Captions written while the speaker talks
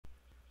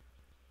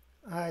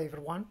Hi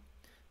everyone.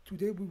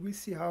 Today we will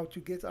see how to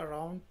get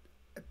around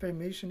a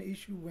permission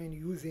issue when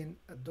using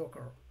a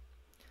Docker.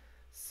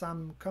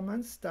 Some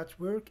commands that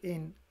work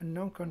in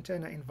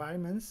non-container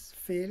environments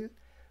fail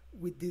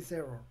with this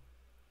error.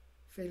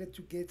 Failure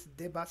to get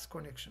dbus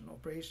connection,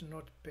 operation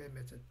not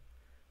permitted.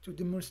 To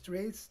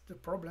demonstrate the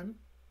problem,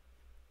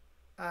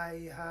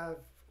 I have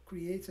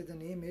created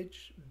an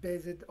image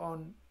based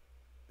on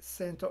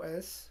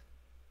CentOS.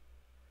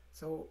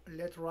 So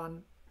let's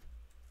run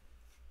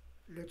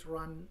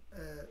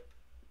a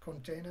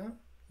container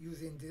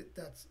using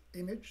that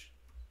image.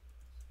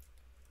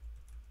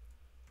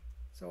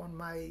 So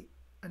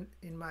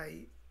in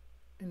my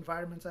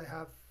environment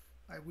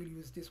I will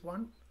use this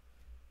one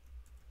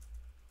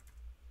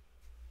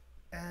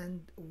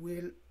and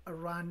will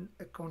run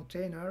a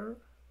container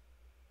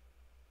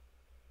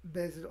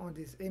based on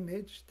this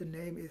image. The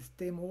name is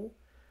demo.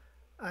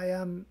 I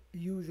am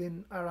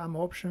using RAM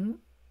option.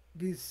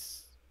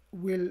 This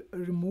will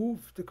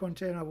remove the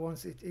container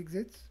once it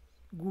exits.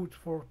 Good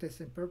for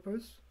testing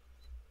purpose.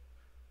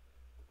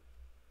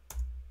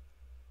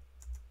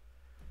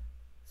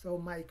 So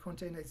my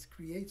container is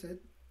created.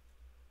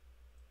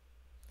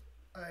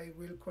 I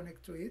will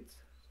connect to it.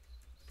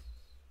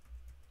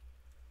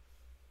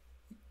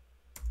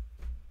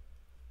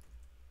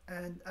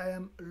 And I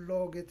am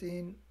logged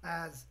in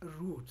as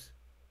root.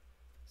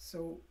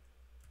 So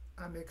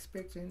I'm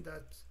expecting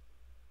that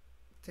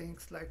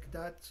things like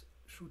that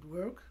should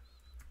work.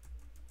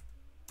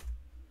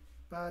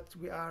 But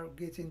we are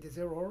getting this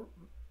error,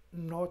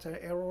 not an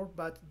error,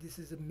 but this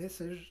is a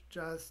message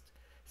just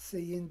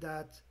saying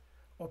that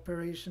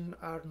operations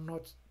are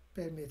not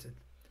permitted.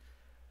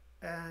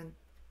 And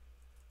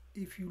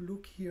if you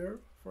look here,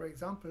 for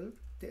example,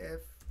 the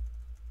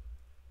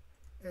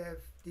F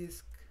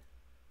disk,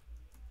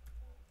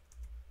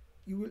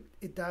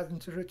 it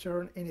doesn't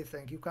return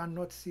anything. You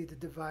cannot see the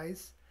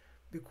device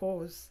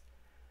because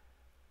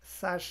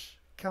such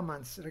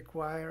commands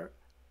require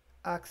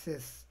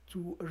access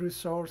to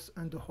resource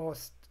and the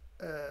host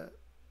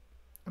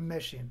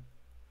machine,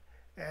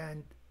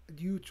 and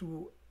due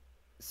to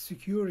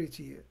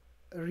security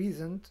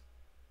reasons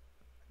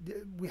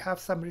we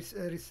have some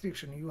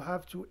restriction. You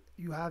have to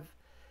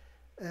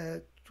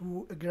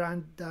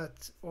grant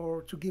that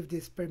or to give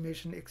this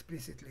permission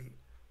explicitly,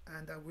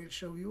 and I will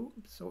show you.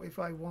 So if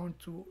I want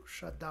to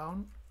shut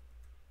down,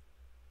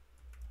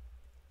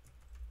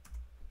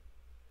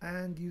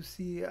 and you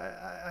see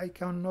I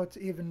cannot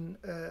even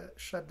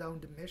shut down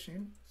the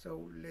machine.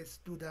 So let's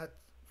do that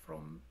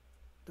from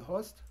the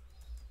host.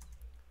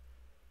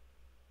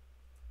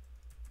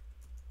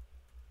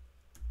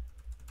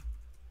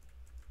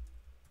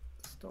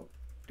 Stop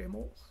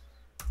demo.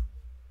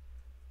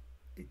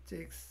 It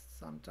takes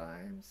some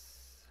time.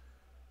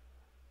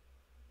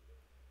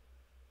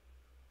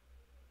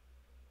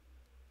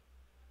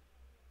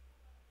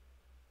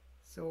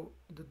 So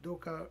the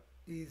Docker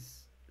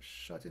is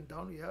shutting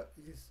down. Yeah,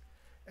 it is.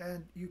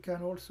 And you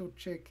can also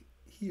check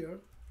here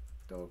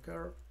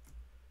Docker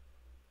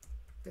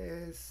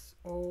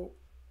so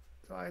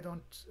I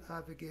don't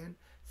have again.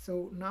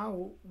 So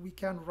now we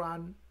can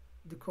run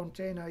the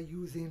container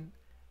using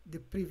the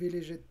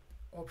privileged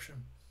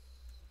option.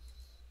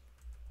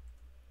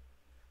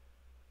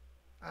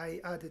 I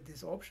added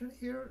this option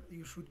here.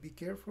 You should be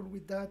careful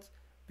with that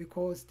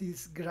because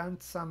this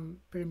grants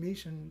some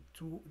permission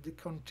to the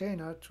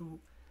container to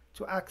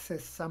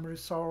access some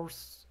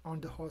resource on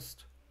the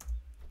host.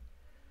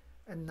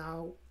 And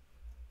now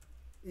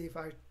if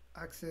I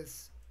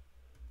access,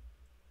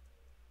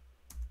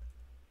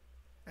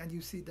 and you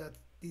see that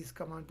this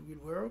command will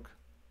work,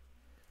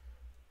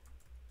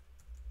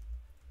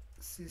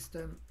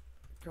 system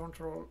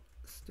control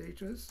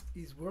status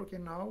is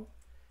working now.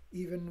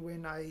 Even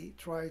when I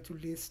try to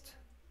list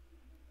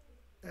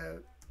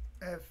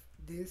F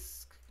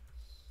disk,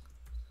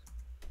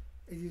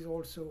 it is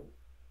also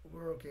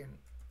working.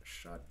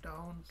 Shut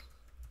down.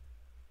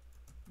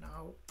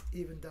 Now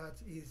even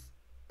that is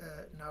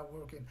now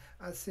working.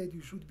 As said,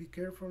 you should be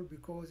careful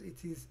because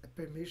it is a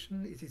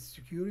permission, it is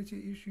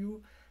security issue,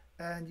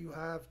 and you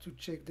have to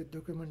check the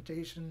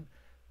documentation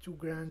to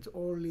grant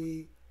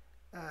only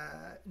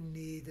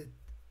needed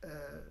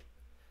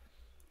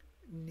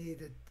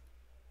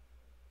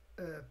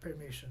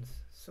permissions.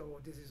 So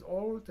this is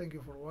all. Thank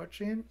you for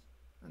watching,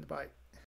 and bye.